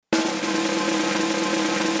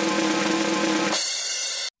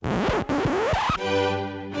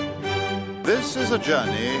is a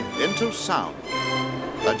journey into sound.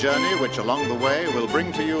 A journey which along the way will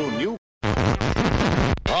bring to you new...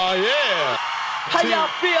 Oh, yeah! How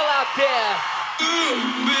y'all feel out there?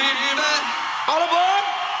 Baby! All aboard?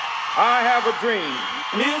 I have a dream.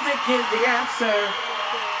 Music is the answer.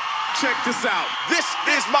 Check this out. This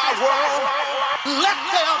is my world. Let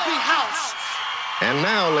there be house. And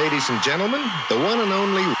now, ladies and gentlemen, the one and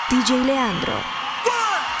only DJ Leandro. 1,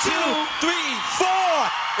 2, 3, 4.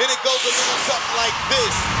 And it goes a little something like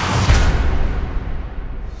this.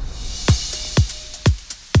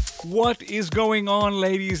 What is going on,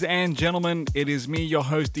 ladies and gentlemen? It is me, your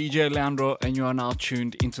host, DJ Leandro, and you are now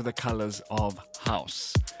tuned into the colors of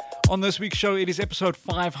house. On this week's show, it is episode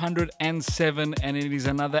 507, and it is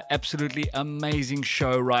another absolutely amazing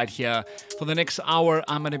show right here. For the next hour,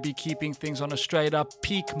 I'm going to be keeping things on a straight up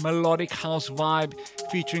peak melodic house vibe,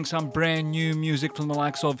 featuring some brand new music from the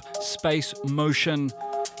likes of Space Motion,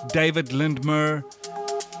 David Lindmer,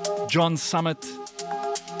 John Summit,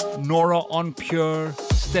 Nora On Pure,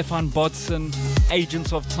 Stefan Bodson,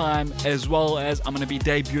 Agents of Time, as well as I'm going to be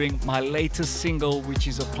debuting my latest single, which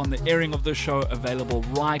is upon the airing of the show, available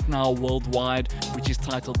right now worldwide, which is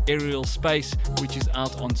titled Aerial Space, which is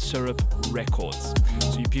out on Syrup Records.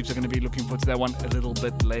 So you peeps are going to be looking forward to that one a little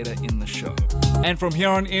bit later in the show. And from here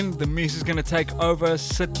on in, the mix is going to take over.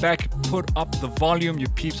 Sit back, put up the volume. You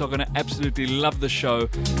peeps are going to absolutely love the show.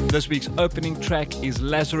 This week's opening track is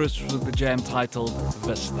Lazarus with the jam titled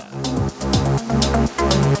Vista.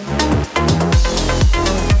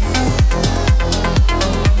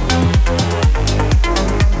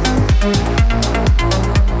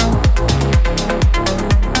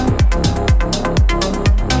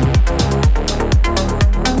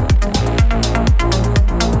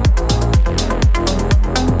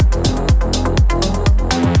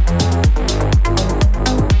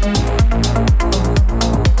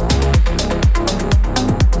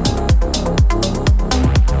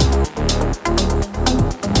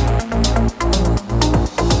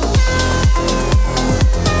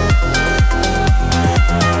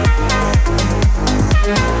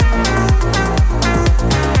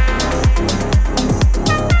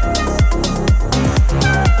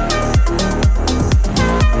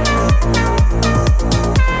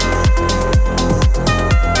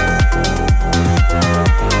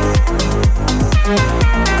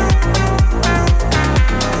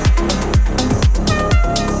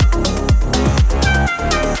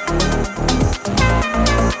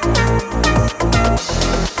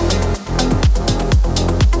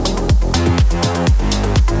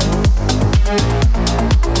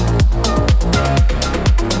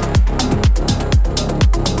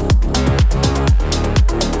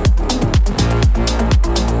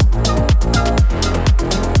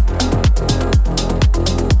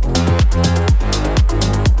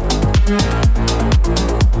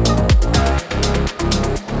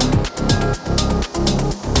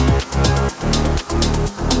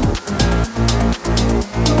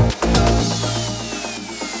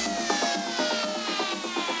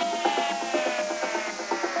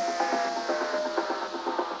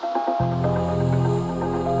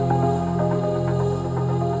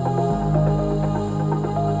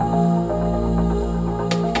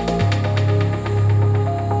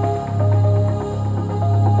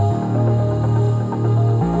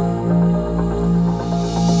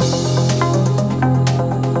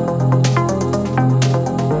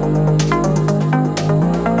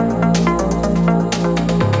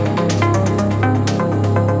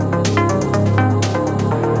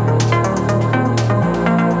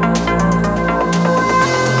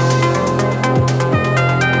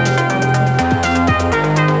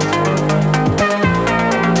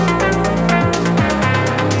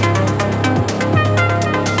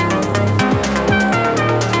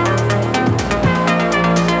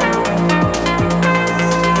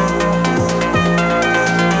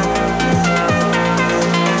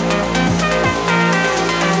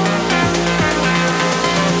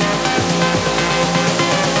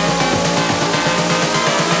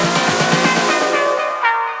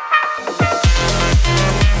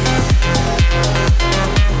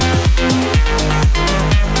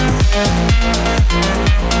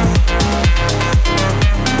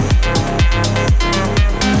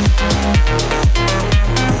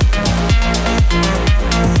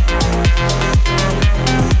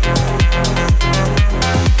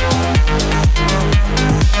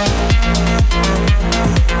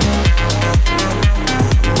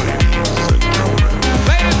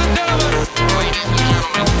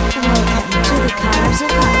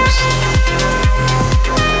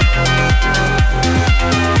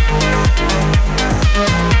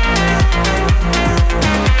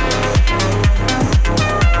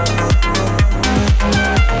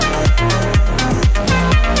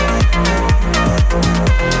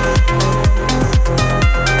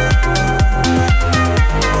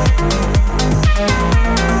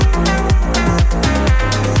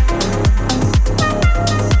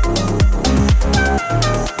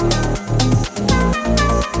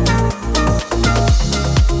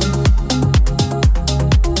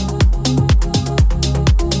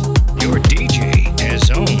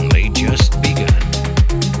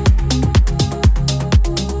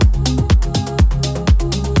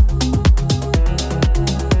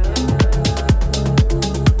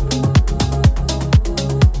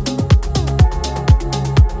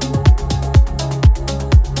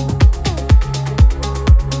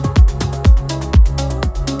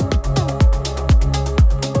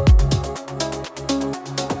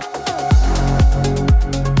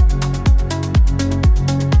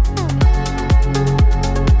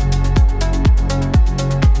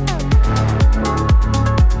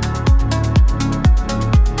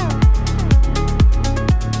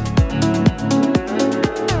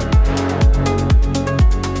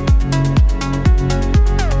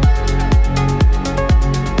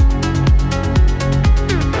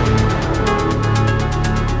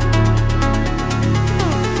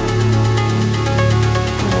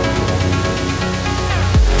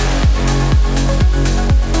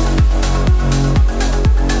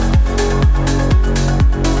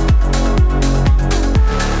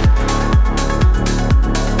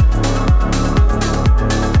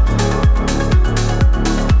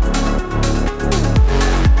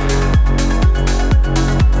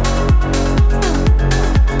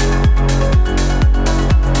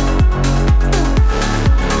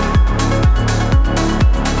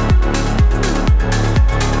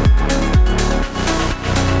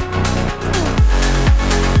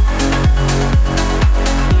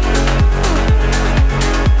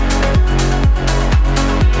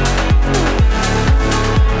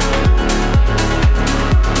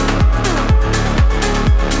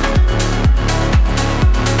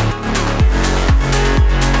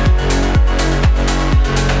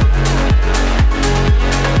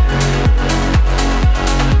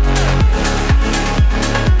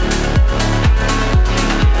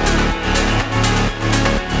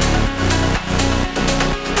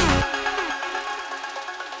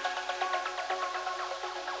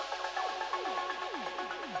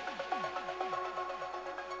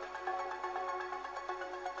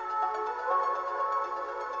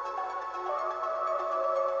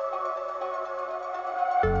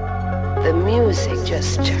 The music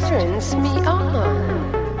just turns me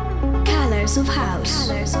on. Colors of House.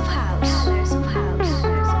 Colors of House. Colors of House.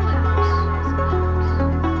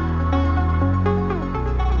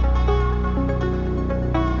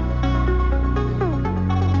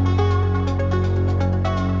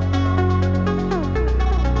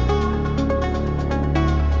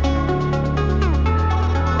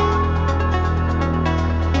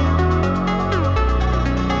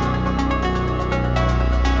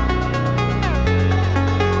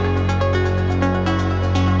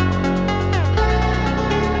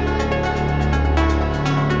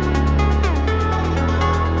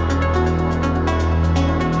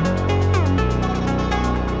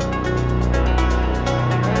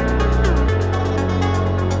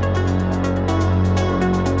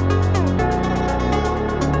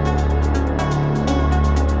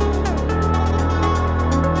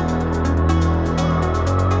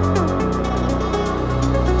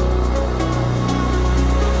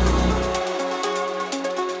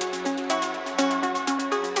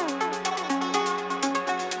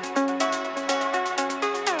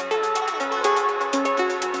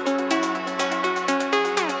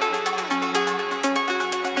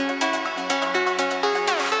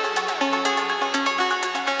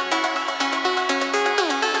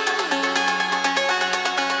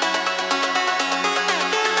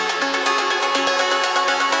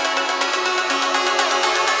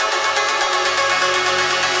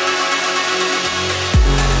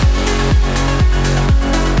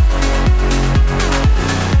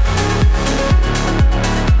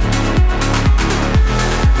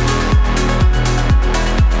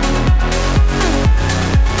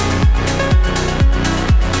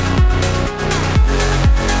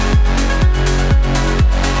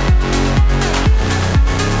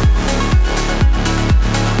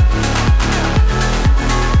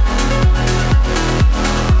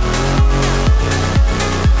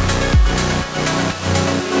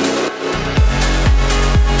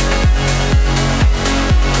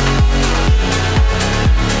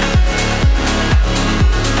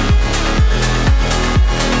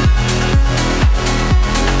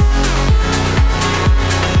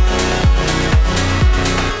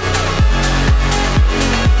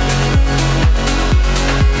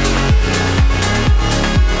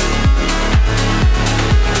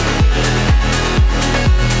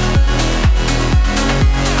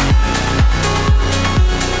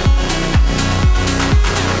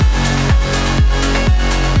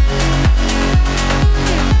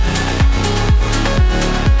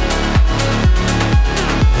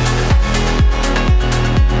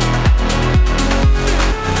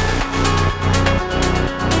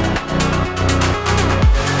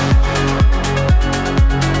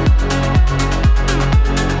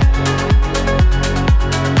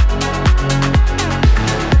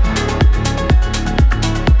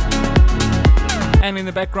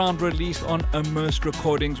 Background released on Immersed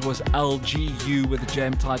Recordings was LGU with a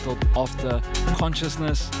jam titled After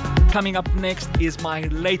Consciousness. Coming up next is my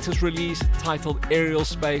latest release titled Aerial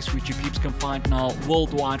Space, which you peeps can find now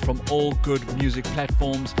worldwide from all good music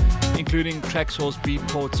platforms, including Traxsource,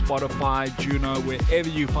 Beatport, Spotify, Juno. Wherever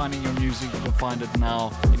you're finding your music, you can find it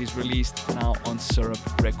now. It is released now on Syrup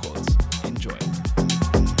Records. Enjoy.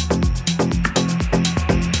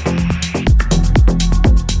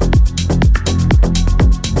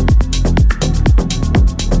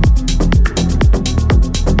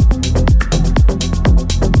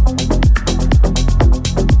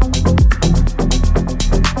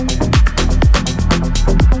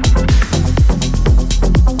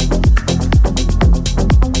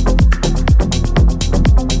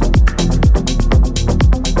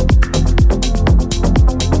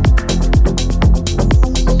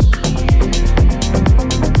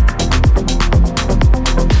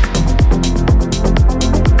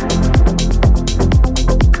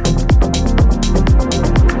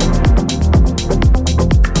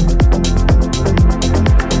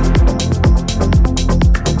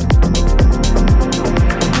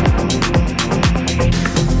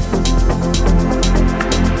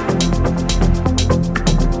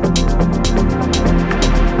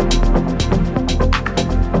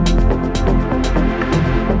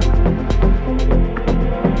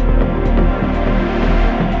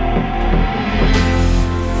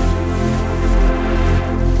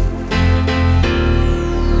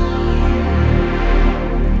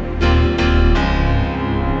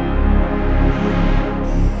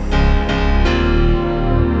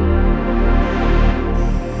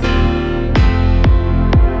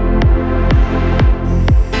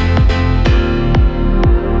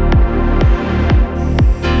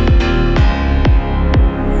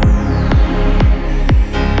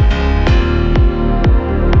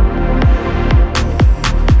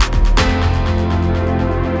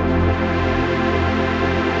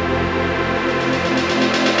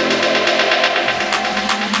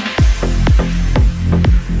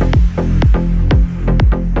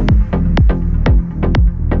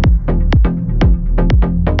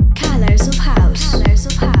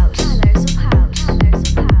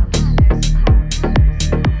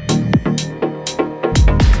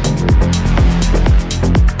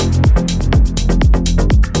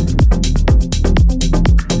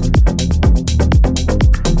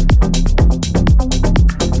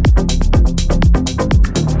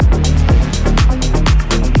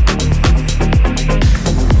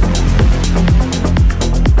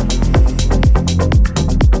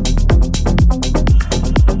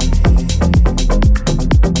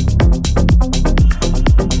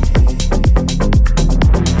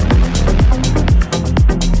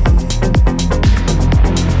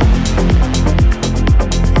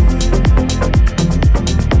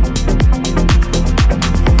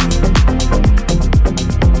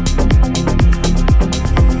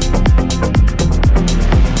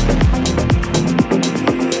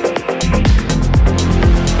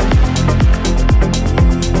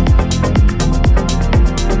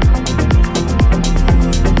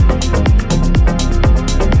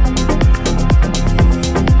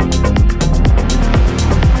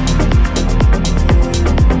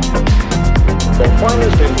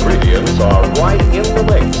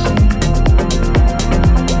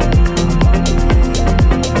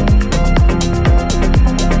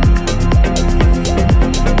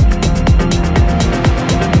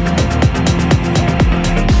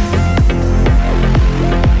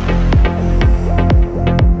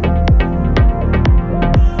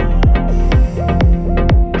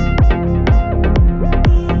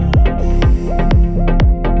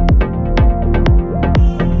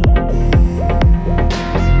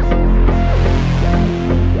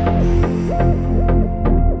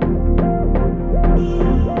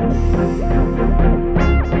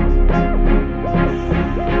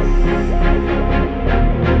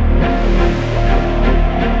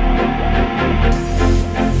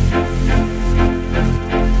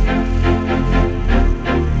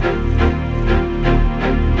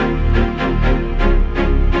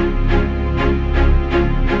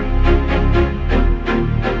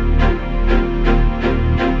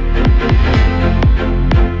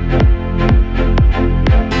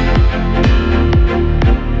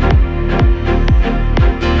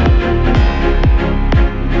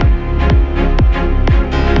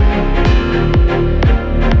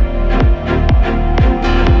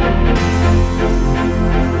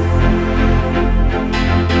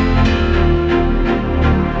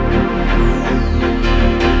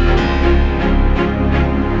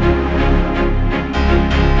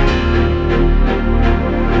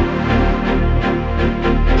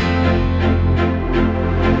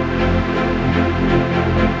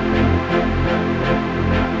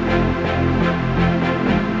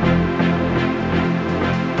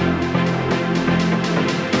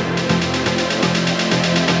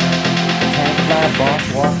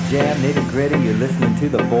 listening to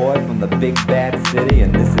the boy from the big bad city,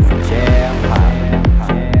 and this is Jam Hot.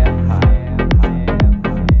 Jam Hot.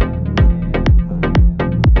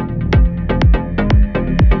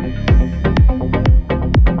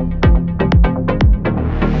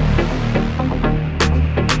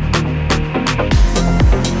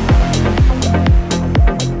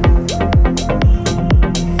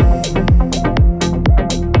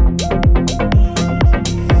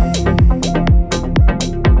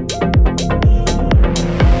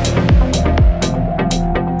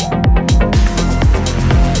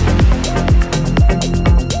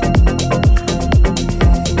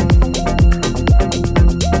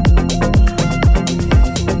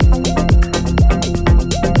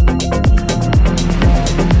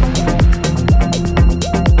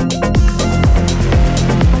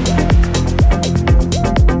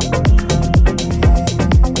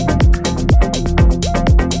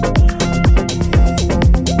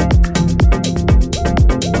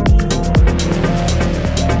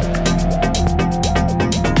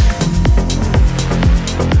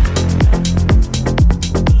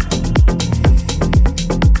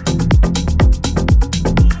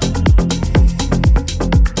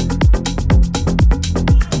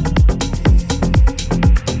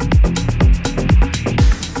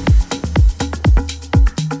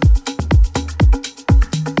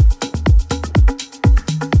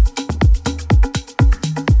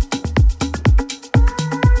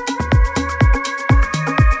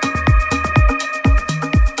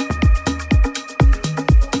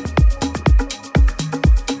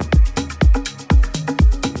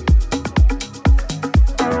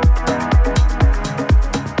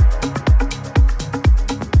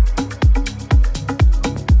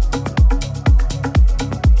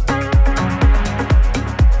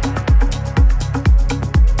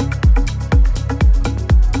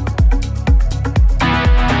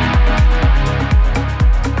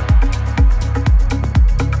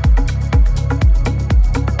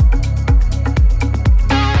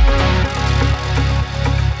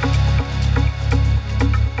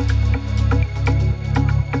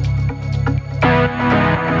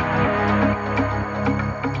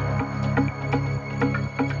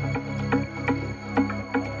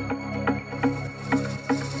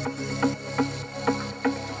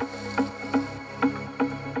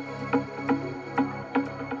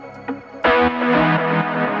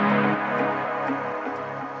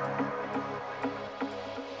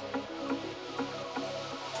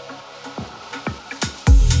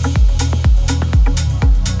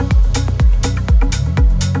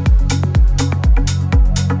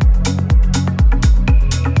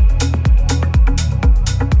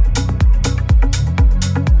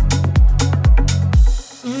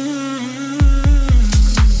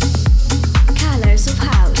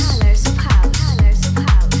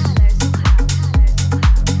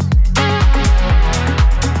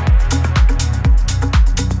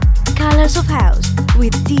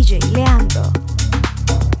 with DJ Leandro.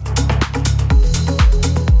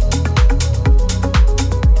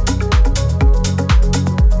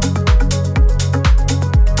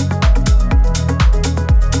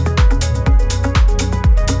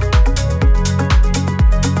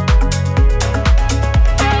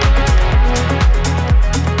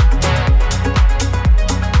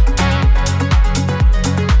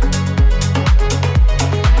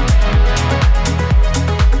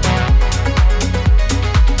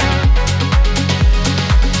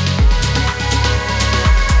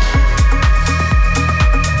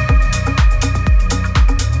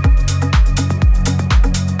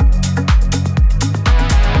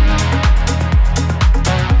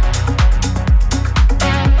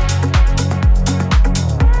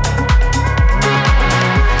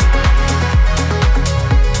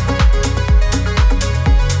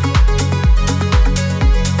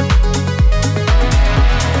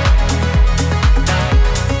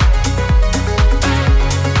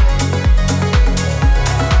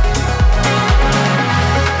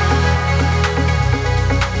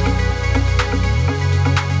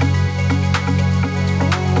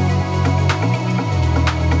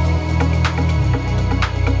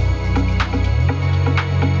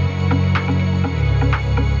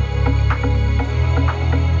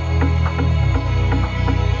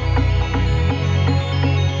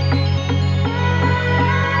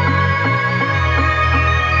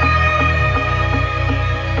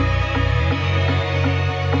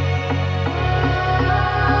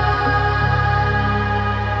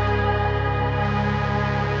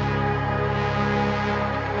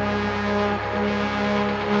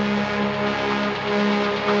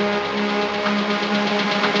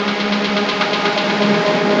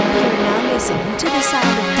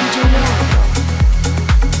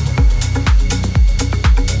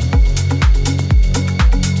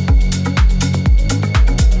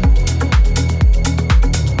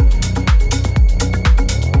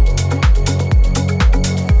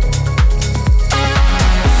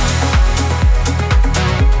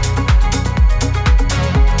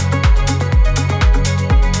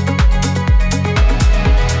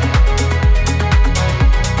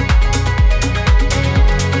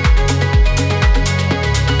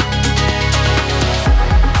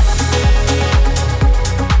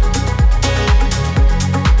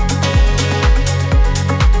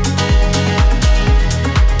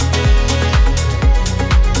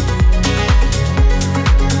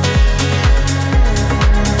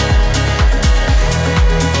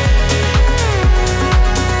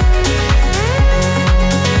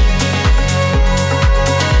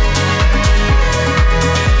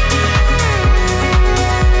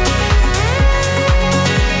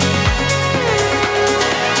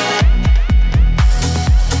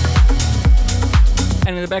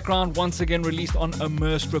 And in the background, once again released on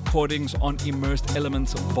Immersed Recordings on Immersed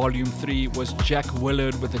Elements Volume 3, was Jack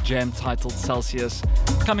Willard with a jam titled Celsius.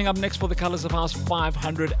 Coming up next for the Colors of House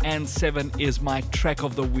 507 is my track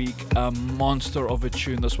of the week, a monster of a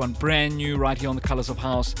tune. This one brand new right here on the Colors of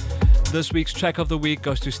House. This week's track of the week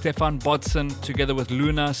goes to Stefan Bodson together with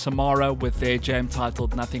Luna Samara with their jam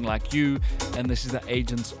titled Nothing Like You, and this is the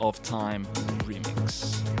Agents of Time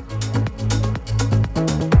remix.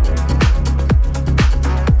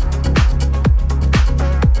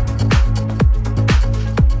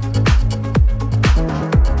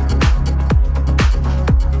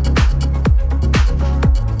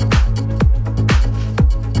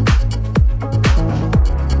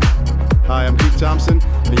 Hi, I'm Keith Thompson,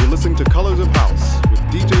 and you're listening to Colors of House with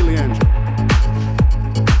DJ Leandro.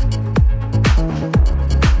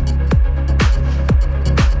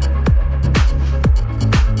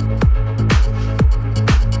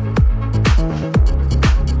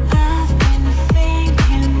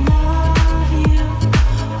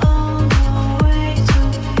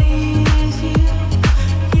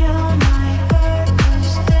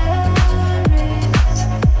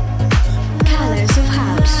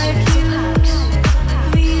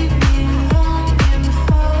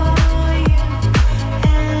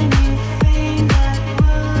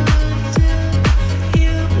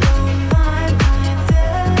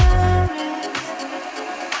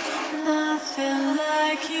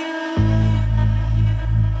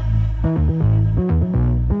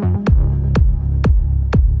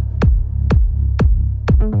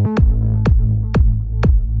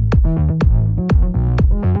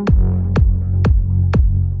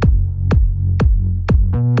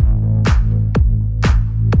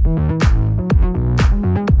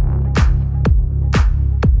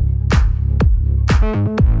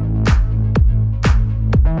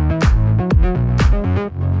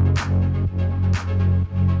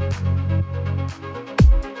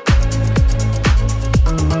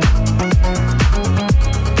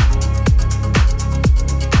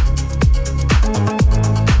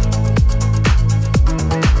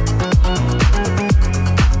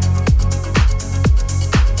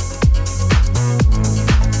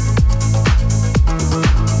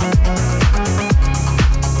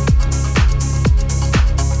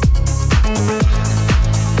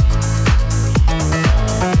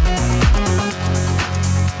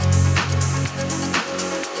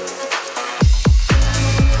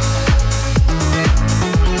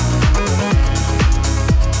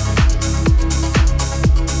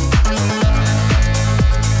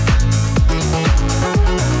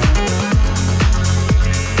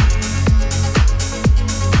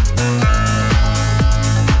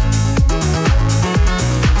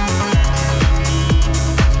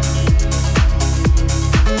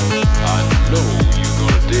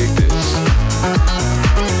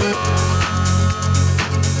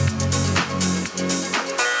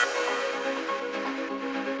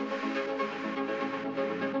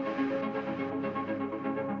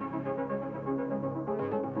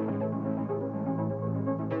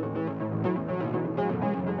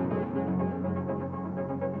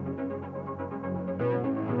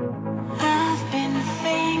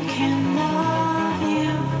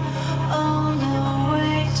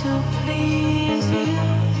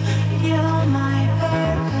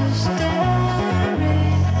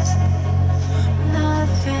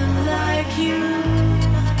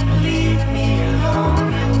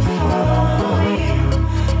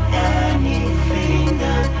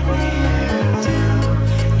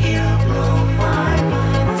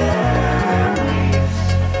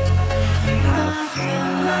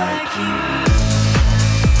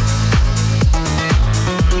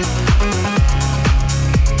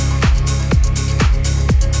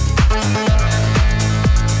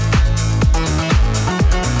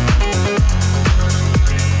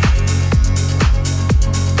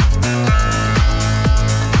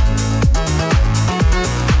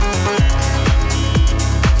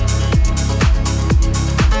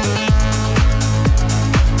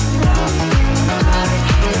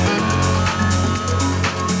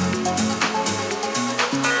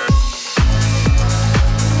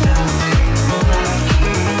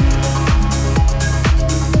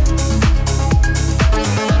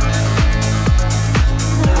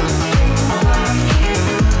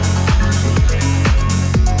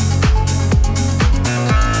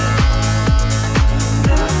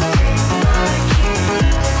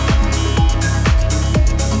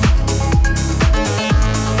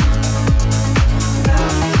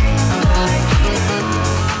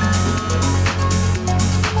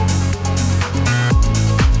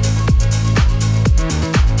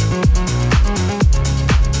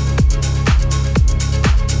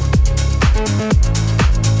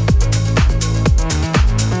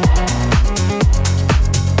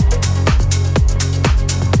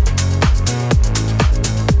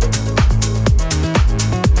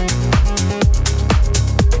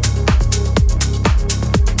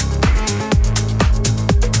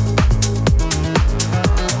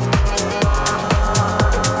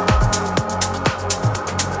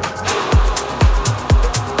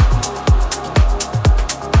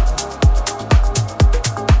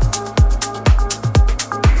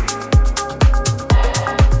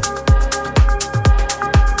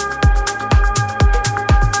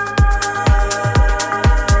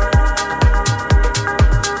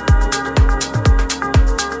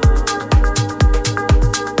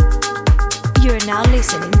 now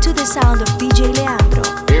listening to the sound of DJ Leandro.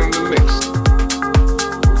 In the mix.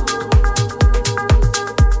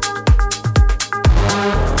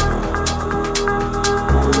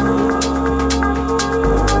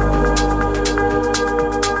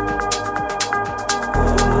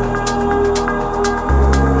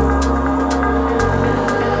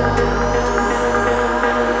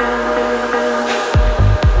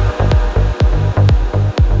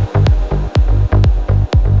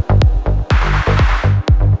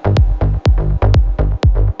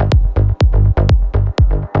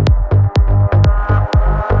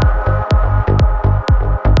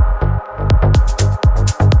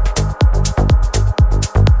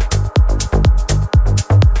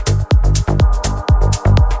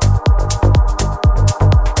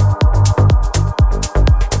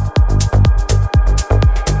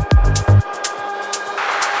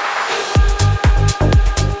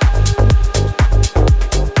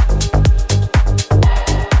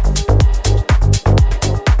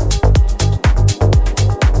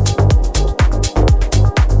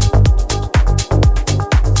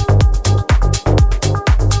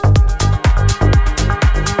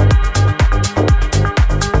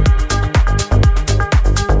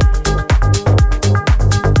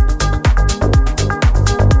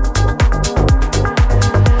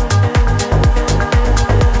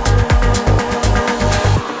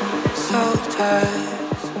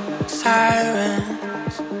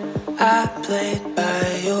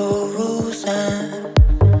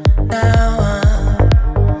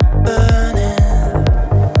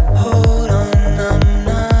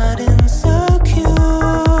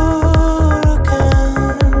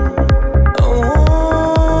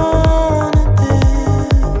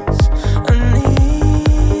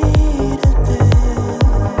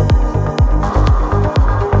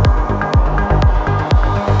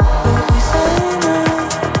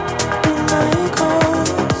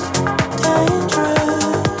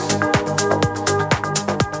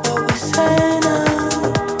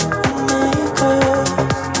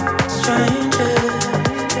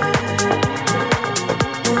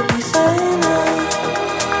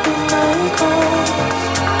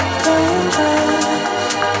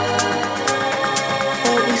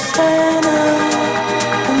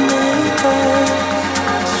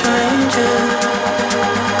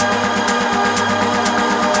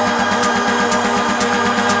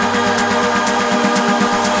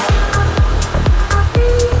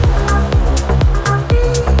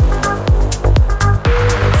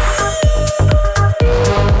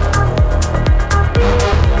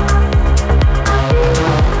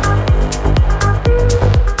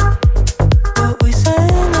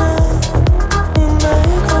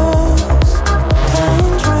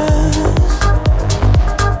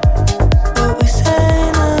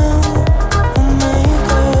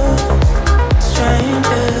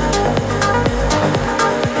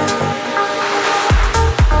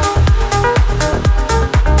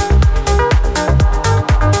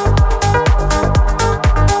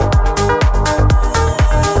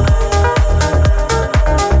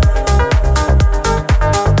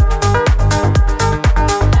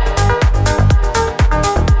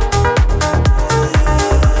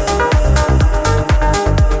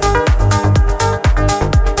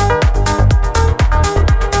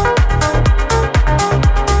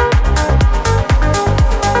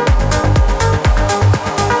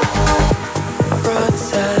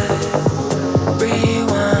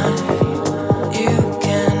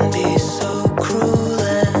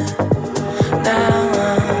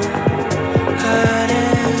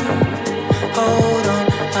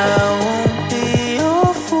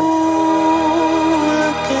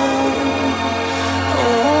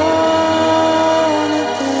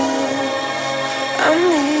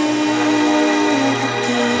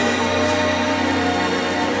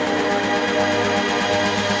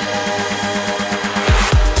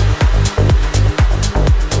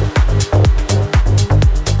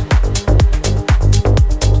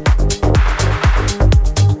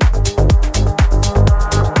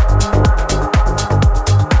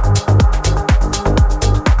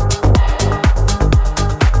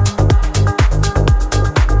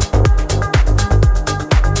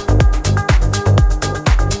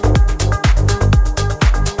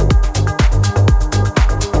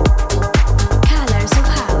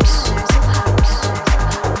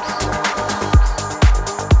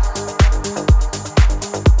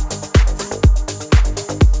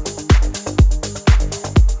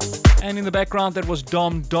 And in the background, that was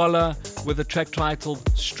Dom Dollar with a track titled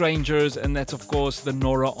Strangers, and that's of course the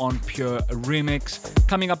Nora En Pure remix.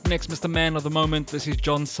 Coming up next, Mr. Man of the Moment, this is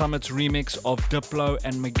John Summit's remix of Diplo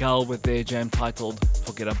and Miguel with their jam titled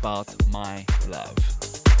Forget About My Love.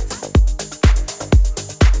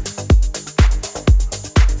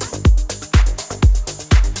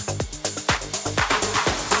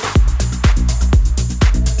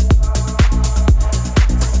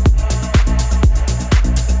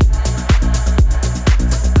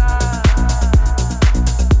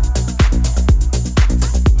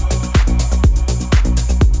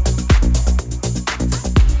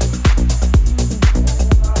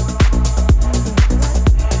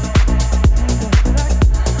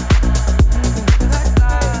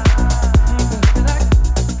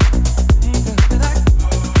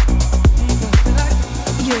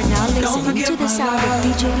 To the sound of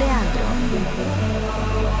DJ Leandro.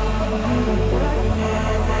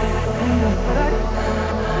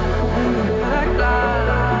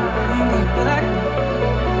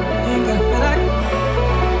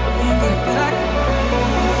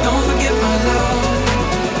 Don't forget my love.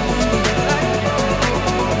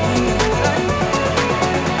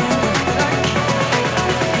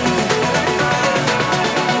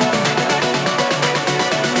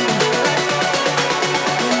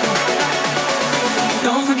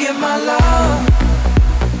 Don't forget my love.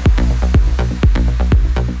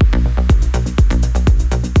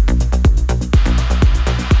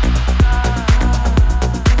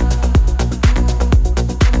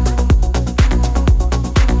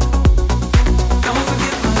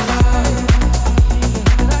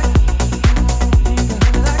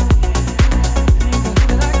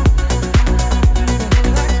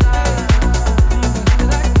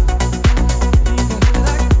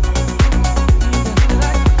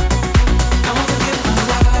 Don't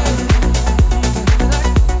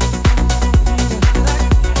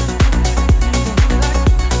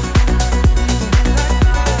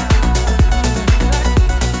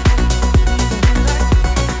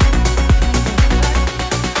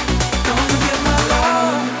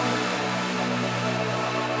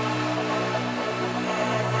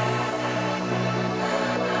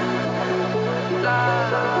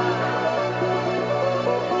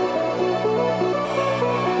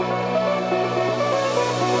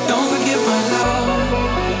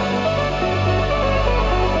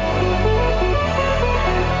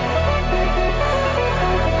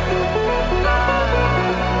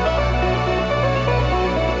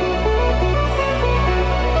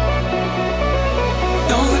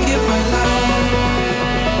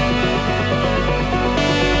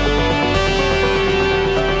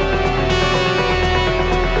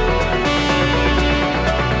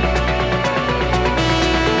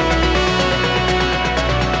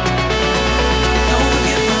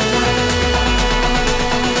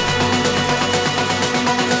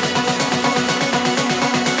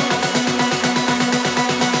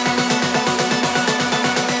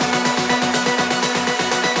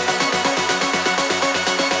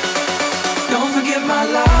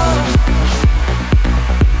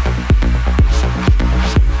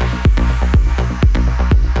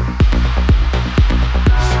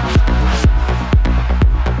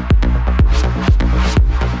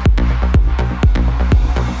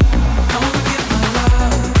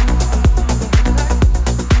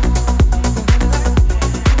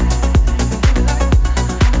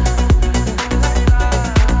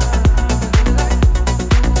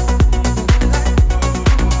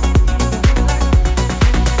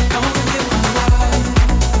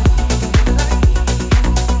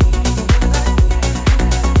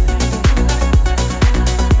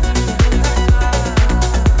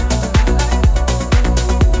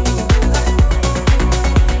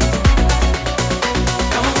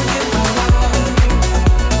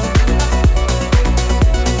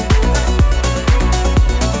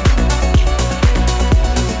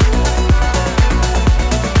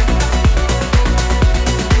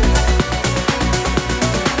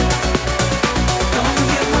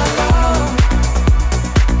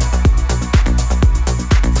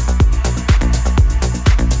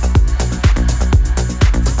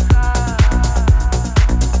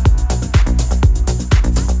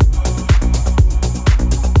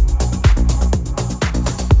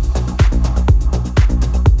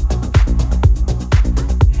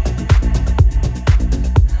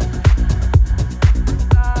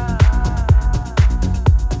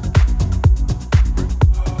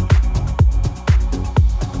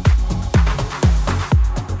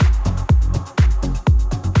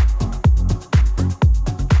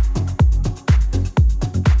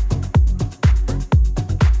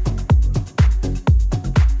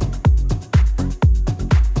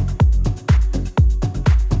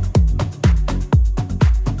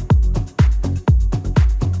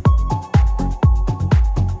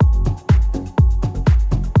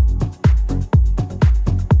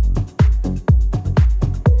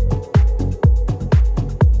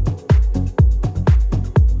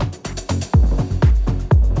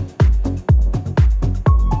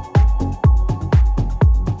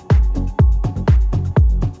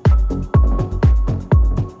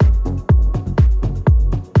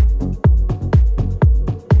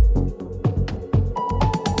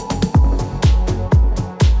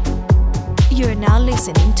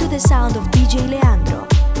sound of DJ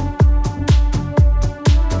Leandro.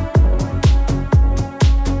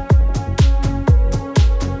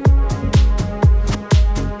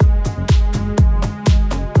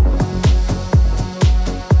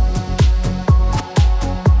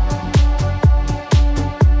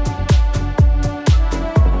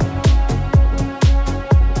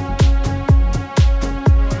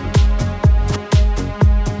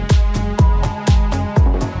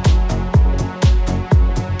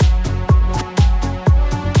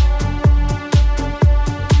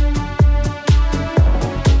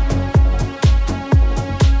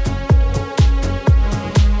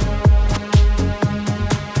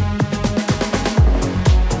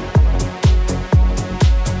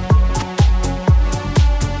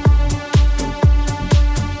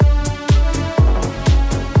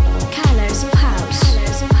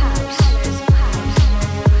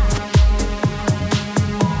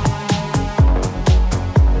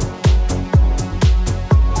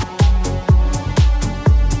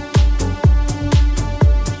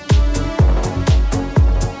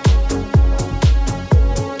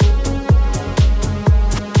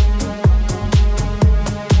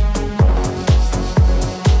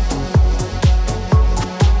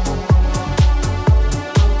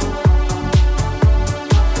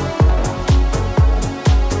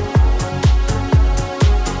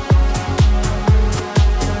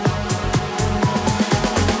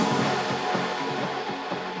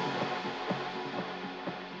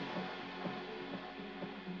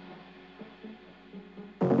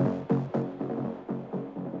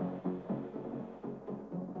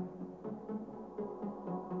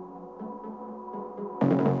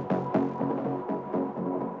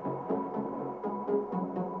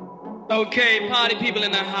 Okay, party people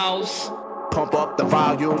in the house. Pump up the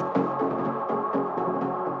volume.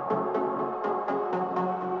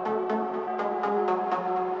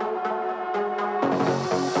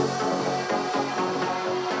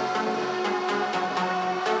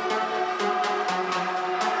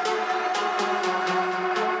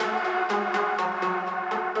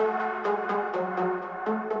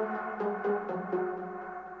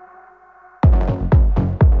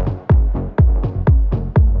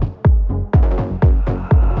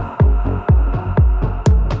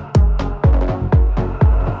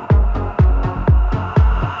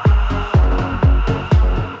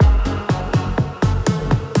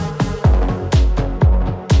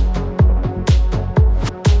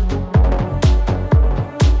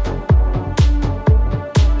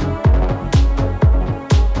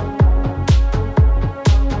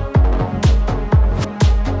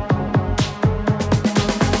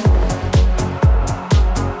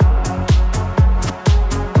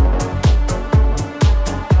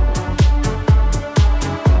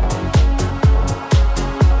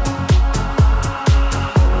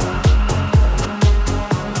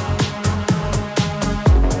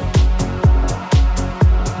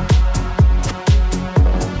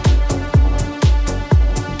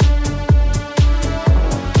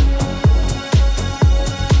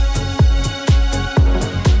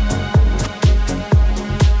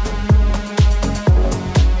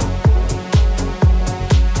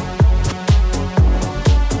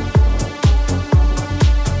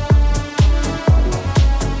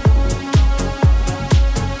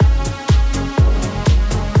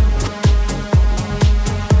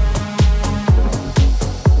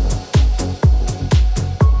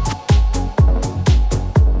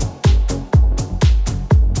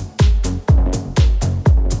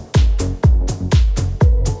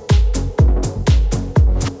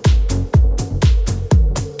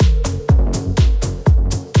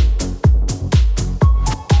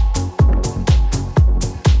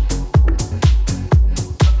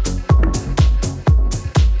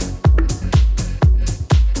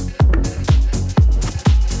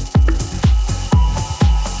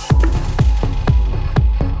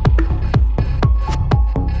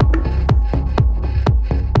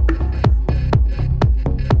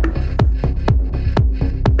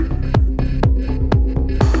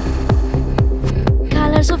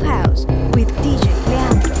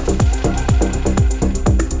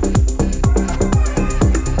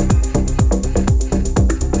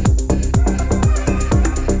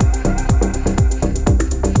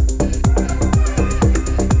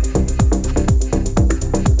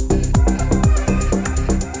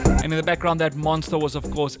 Background that monster was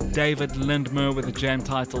of course David Lindmer with a jam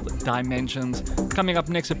titled Dimensions. Coming up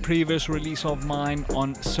next, a previous release of mine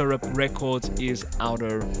on Syrup Records is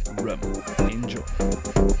Outer Rim. Enjoy.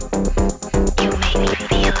 You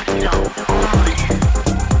make me feel so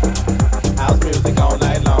House music all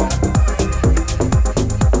night long.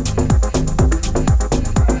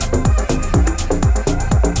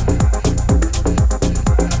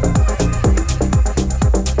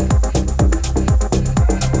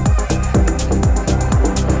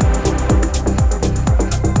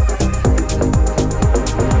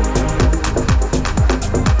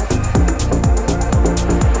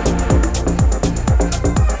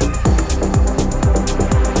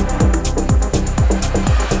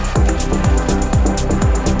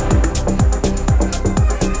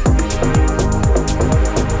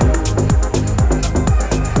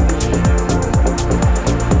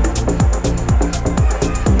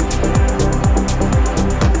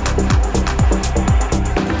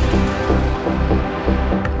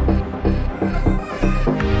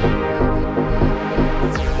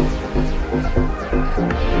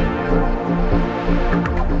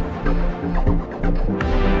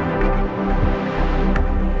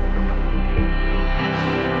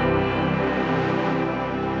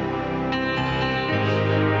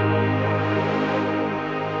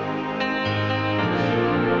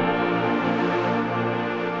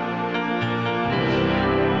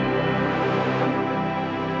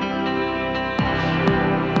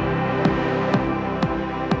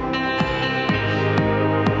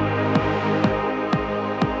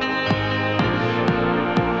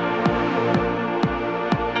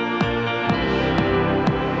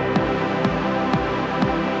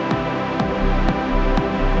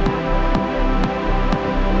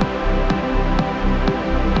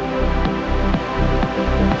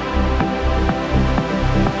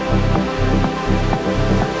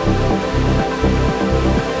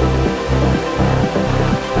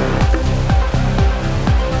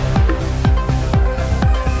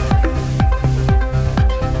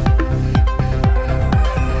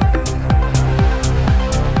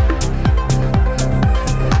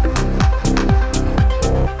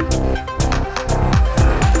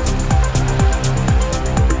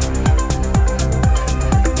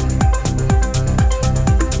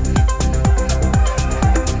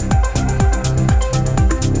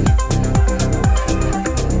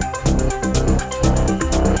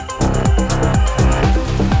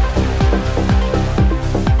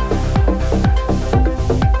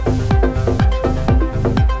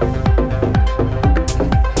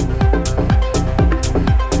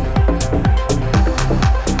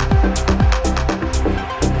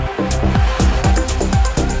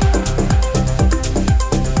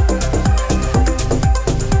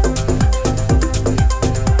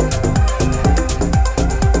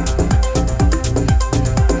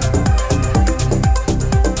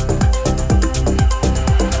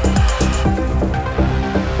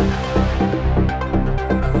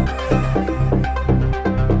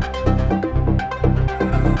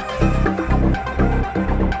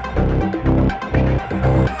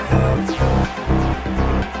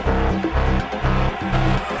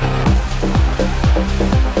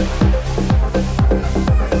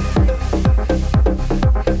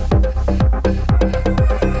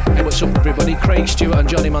 Craig Stewart and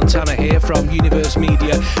Johnny Montana here from Universe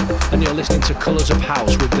Media, and you're listening to Colours of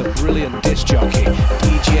House with the brilliant disc jockey,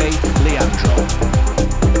 DJ Leandro.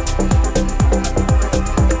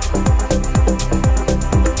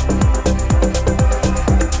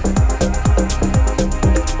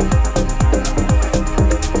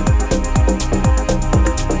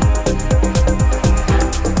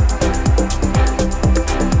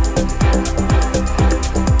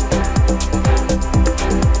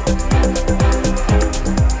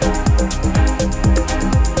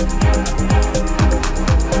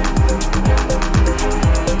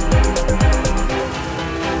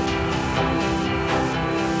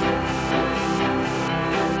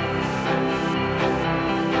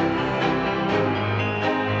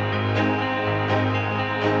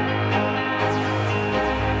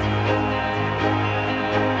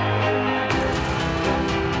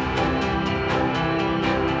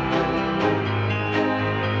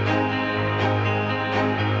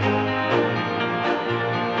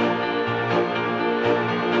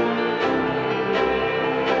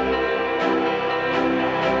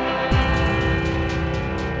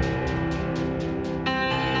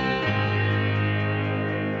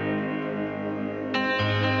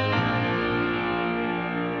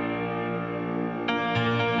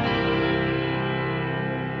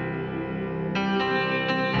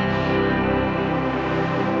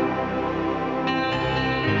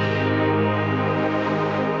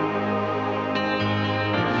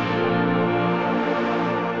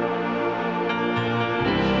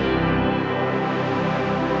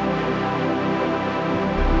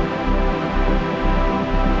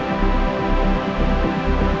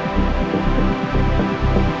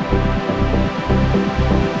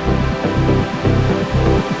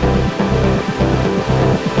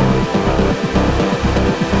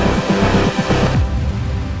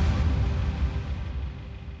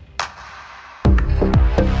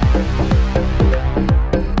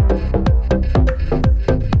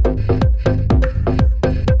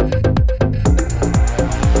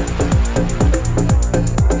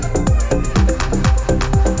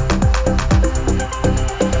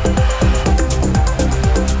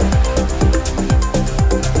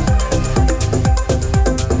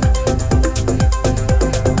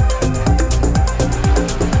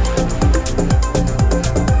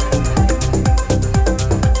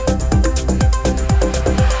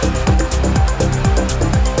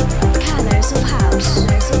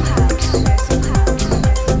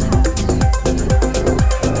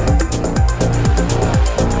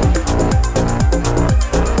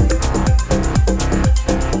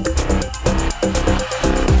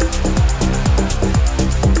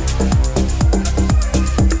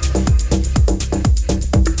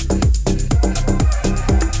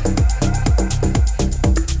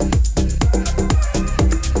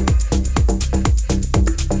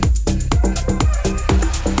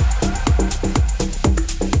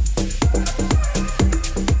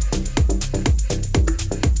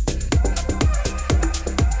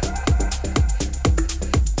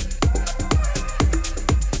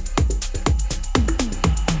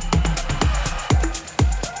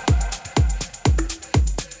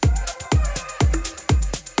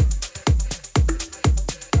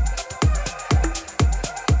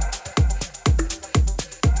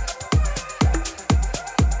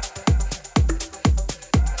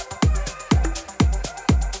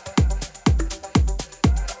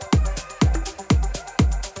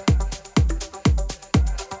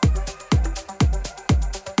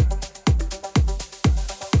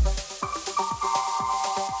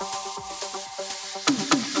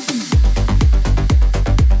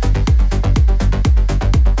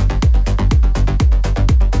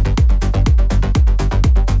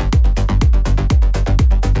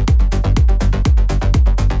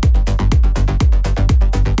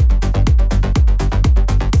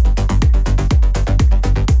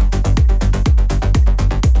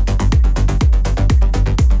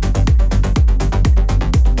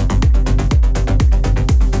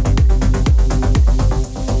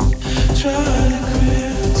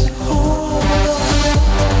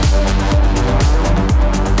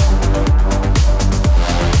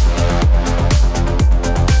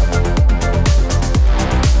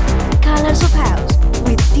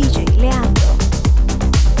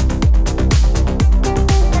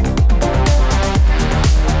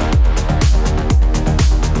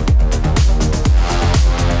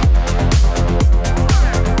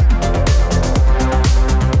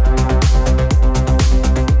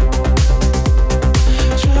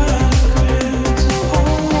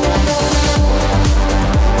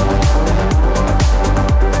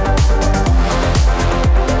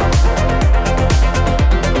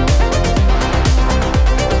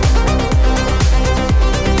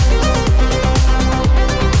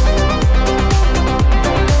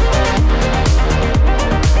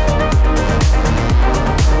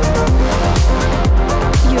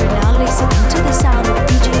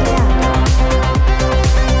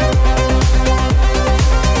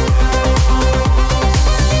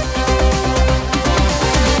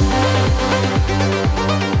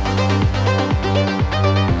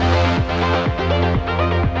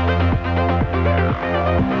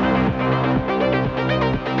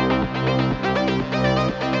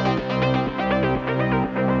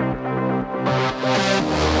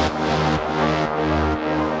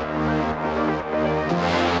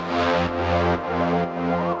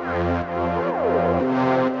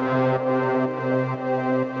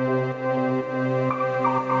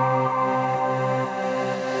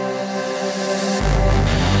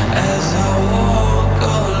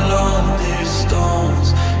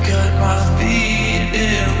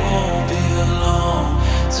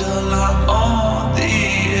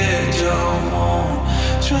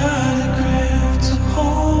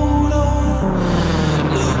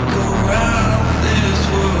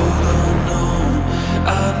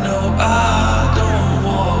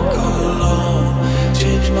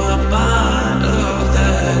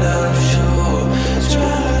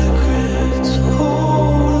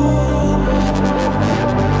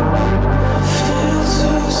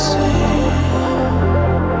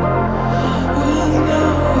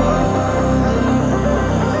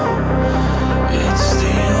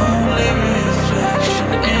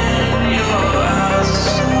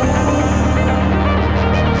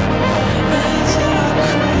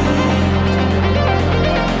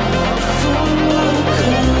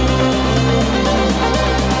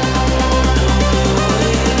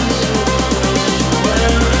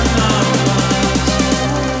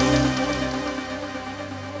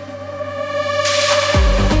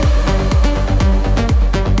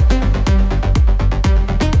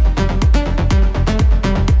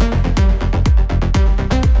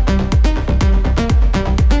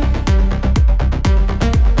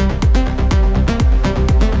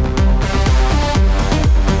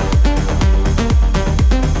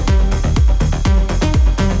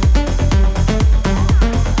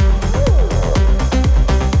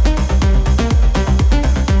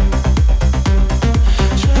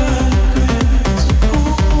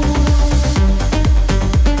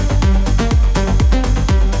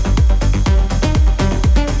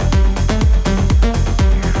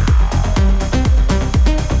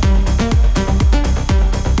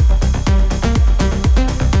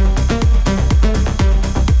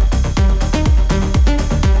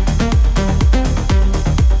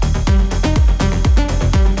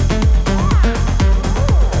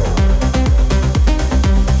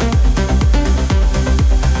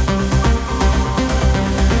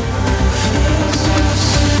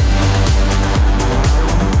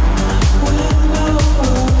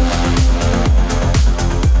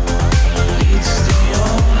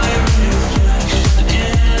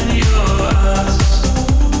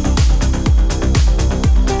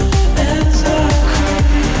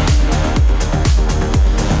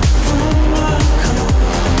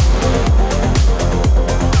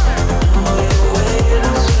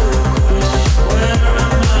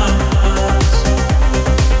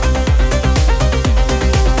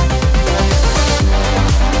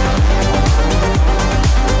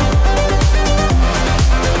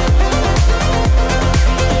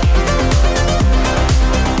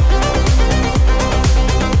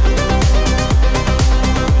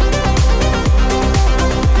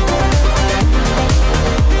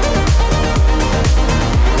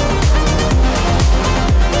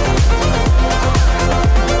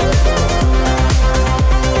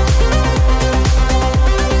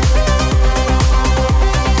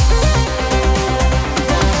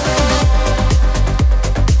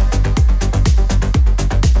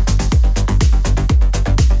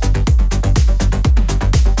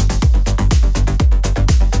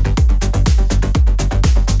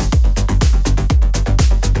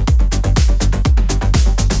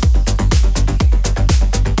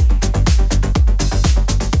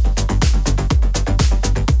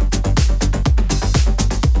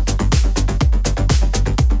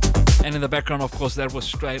 course, that was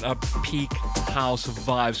straight up peak house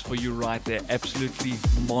vibes for you right there. Absolutely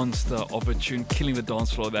monster of a tune, killing the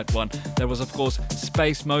dance floor, that one. That was, of course,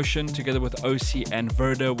 Space Motion together with OC and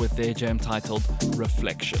Verda with their jam titled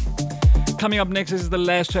Reflection. Coming up next is the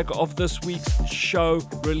last track of this week's show,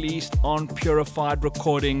 released on Purified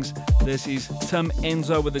Recordings. This is Tim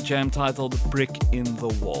Enzo with the jam titled Brick in the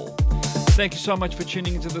Wall. Thank you so much for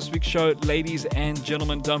tuning into this week's show, ladies and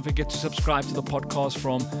gentlemen. Don't forget to subscribe to the podcast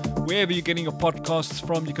from wherever you're getting your podcasts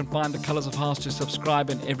from. You can find the Colors of House to subscribe,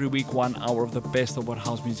 and every week 1 hour of the best of what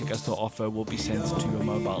house music has to offer will be sent to your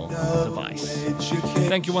mobile device.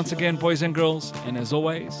 Thank you once again, boys and girls, and as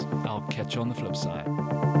always, I'll catch you on the flip side.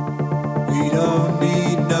 We don't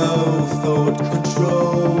need no thought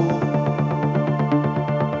control,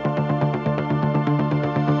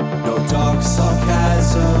 no dark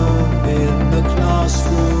sarcasm in the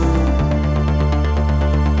classroom.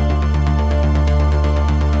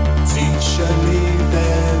 Teacher, leave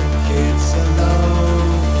them kids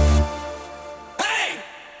alone. Hey!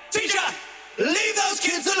 Teacher! Leave those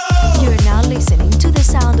kids alone! You're now listening to the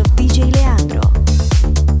sound of DJ Leandro.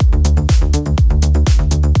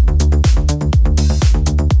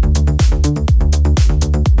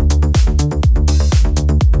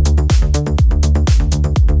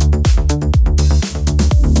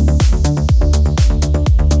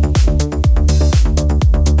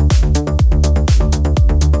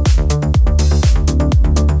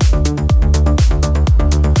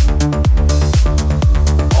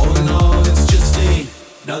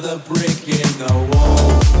 Another brick in the wall.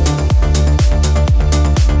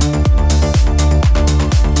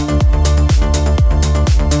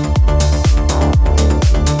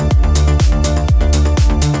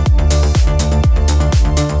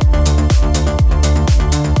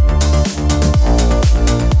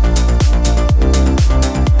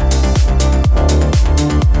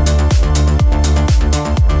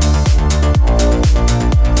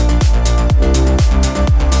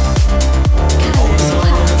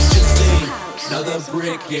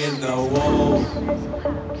 Brick in the wall.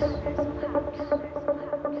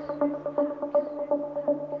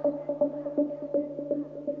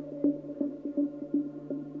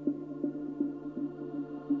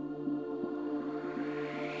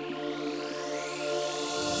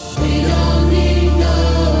 We don't need no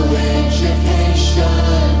education.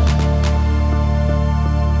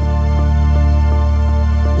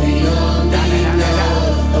 We don't need no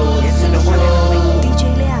thoughts control. DJ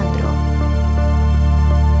Leandro.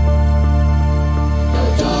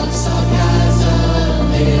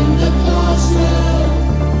 Sarcasm in the classroom.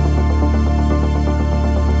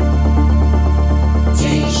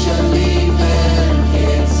 Teacher, leave them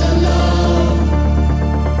kids alone.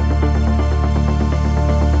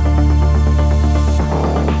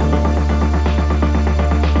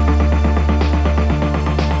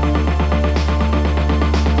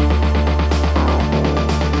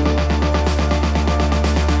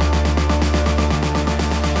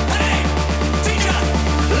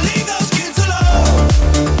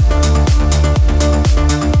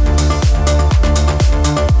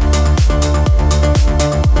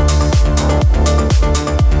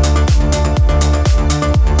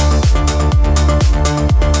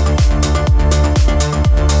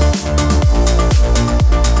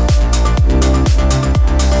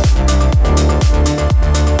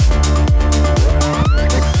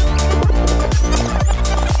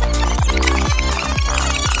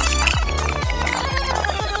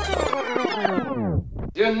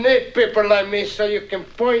 You need people like me so you can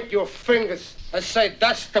point your fingers and say,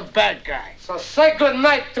 that's the bad guy. So say good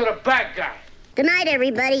night to the bad guy. Good night,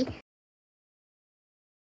 everybody.